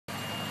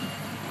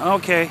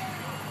Okay,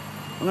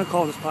 I'm gonna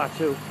call this part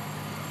 2.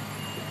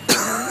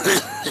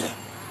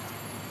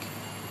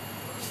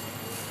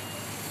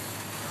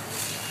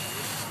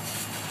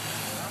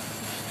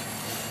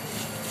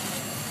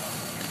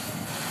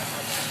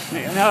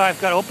 Now I've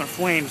got open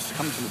flames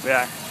coming from the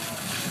back.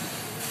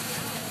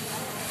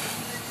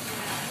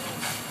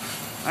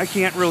 I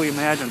can't really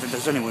imagine that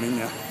there's anyone in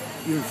there,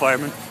 even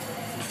firemen.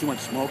 There's too much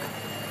smoke.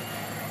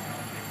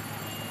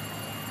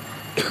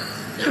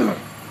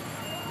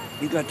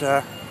 You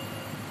got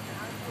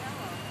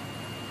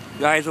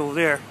guys over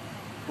there.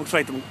 Looks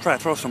like they'll try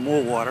to throw some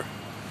more water.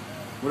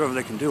 Whatever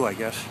they can do, I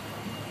guess.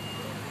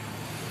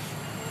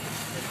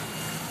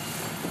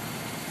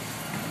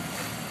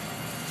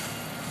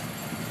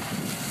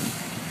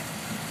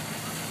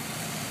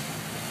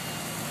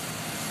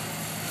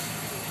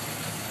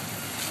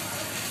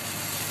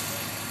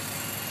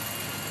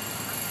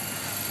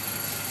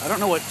 I don't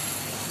know what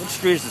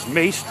street is this?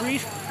 May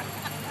Street?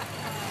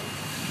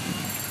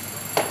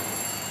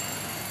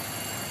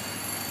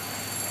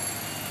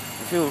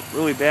 I feel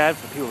really bad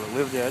for people that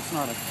live there. It's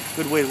not a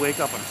good way to wake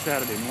up on a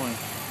Saturday morning.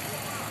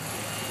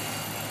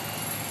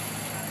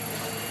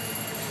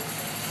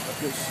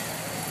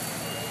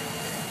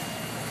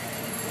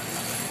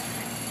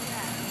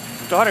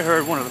 I thought I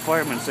heard one of the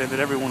firemen say that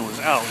everyone was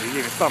out. He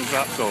gave a thumbs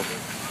up, so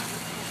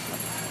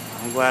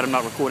I'm glad I'm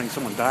not recording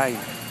someone dying.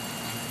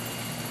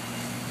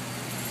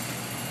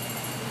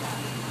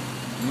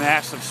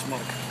 Massive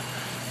smoke.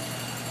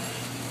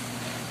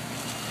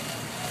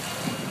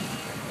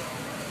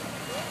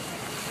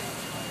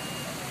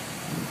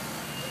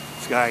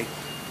 This guy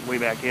way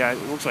back here,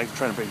 it looks like he's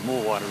trying to bring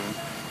more water in.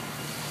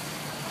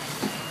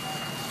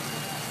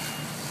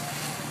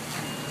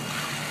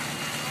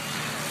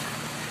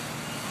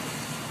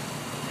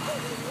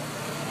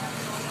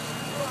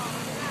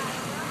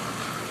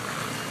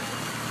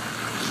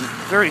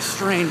 Very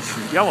strange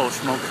yellow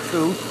smoke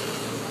too.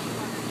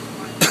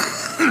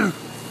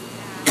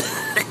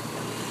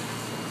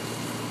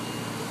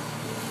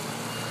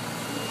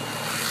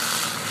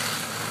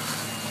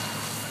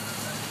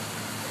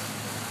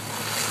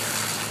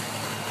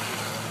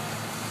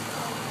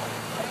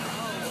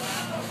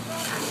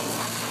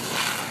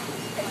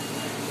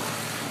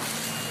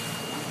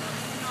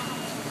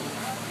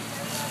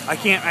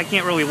 I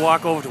can't really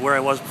walk over to where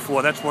I was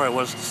before. That's where I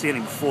was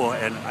standing before,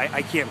 and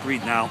I can't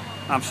breathe now.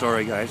 I'm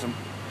sorry, guys.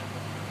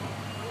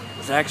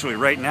 It's actually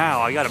right now.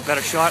 I got a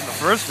better shot in the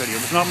first video.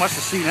 There's not much to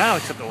see now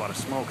except a lot of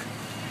smoke.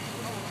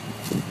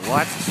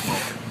 Lots of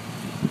smoke.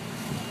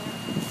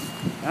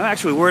 I'm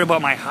actually worried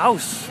about my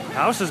house. My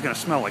house is going to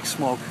smell like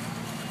smoke.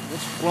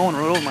 It's blowing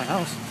right over my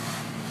house.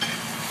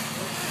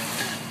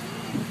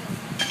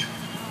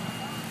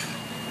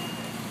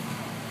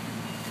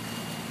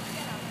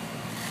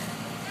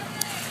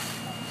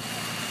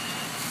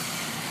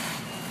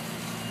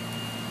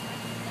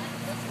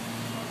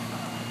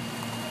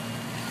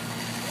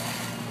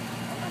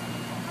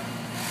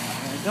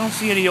 I don't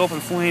see any open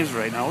flames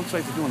right now. Looks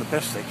like they're doing the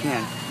best they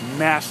can.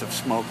 Massive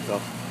smoke,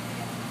 though.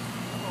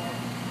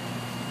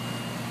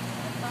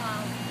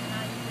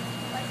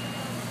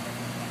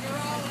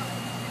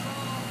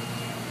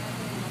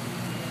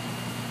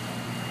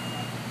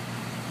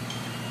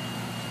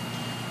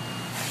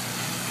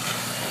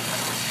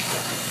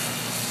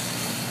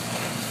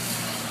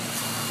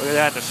 Look at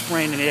that, they're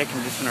spraying an air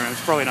conditioner.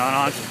 It's probably not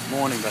on since the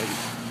morning, but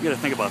you gotta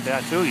think about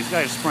that, too. These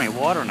guys are spraying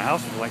water in the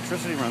house with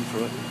electricity running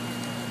through it.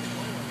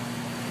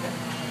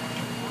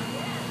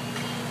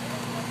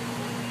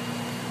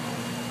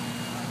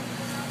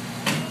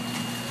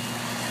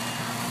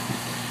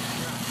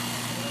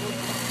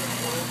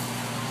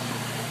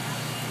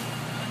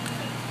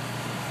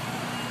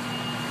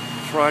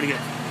 Try to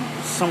get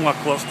somewhat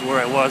close to where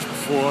I was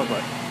before,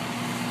 but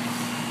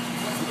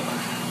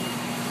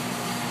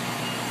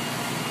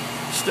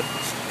still.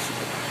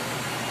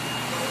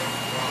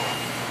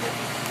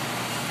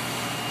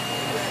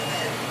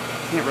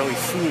 Can't really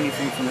see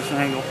anything from this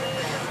angle.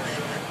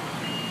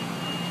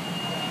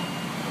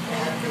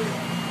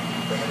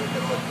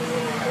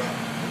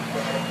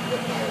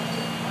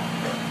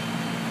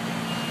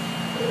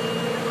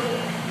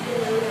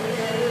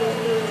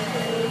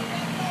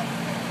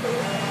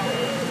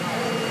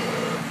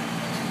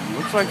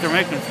 Looks like they're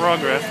making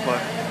progress, but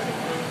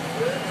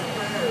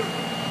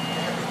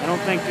I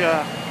don't think,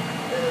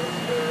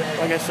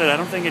 like I said, I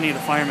don't think any of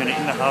the firemen are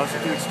in the house. I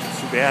think it's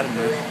too bad in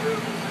there.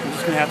 I'm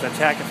just going to have to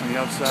attack it from the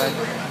outside.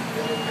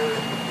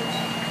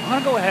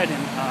 I'm going to go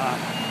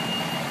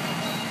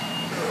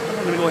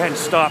ahead and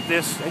stop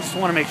this. I just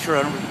want to make sure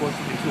I don't record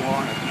something too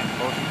long. I can't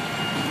post it.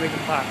 I'm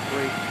making part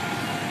 3.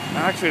 I'm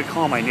actually going to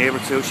call my neighbor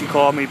too. She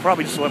called me,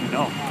 probably just to let me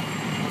know.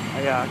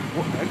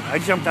 I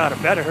jumped out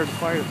of bed. I heard the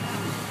fire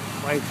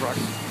truck.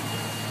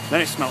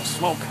 Then it smelled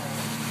smoke.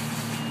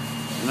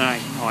 And then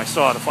I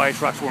saw the fire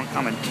trucks weren't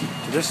coming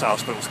to this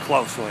house, but it was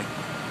close, so I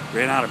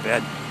ran out of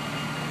bed.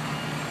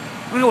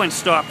 I'm going to go ahead and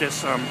stop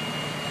this. I'll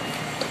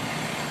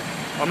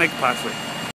make a part 3.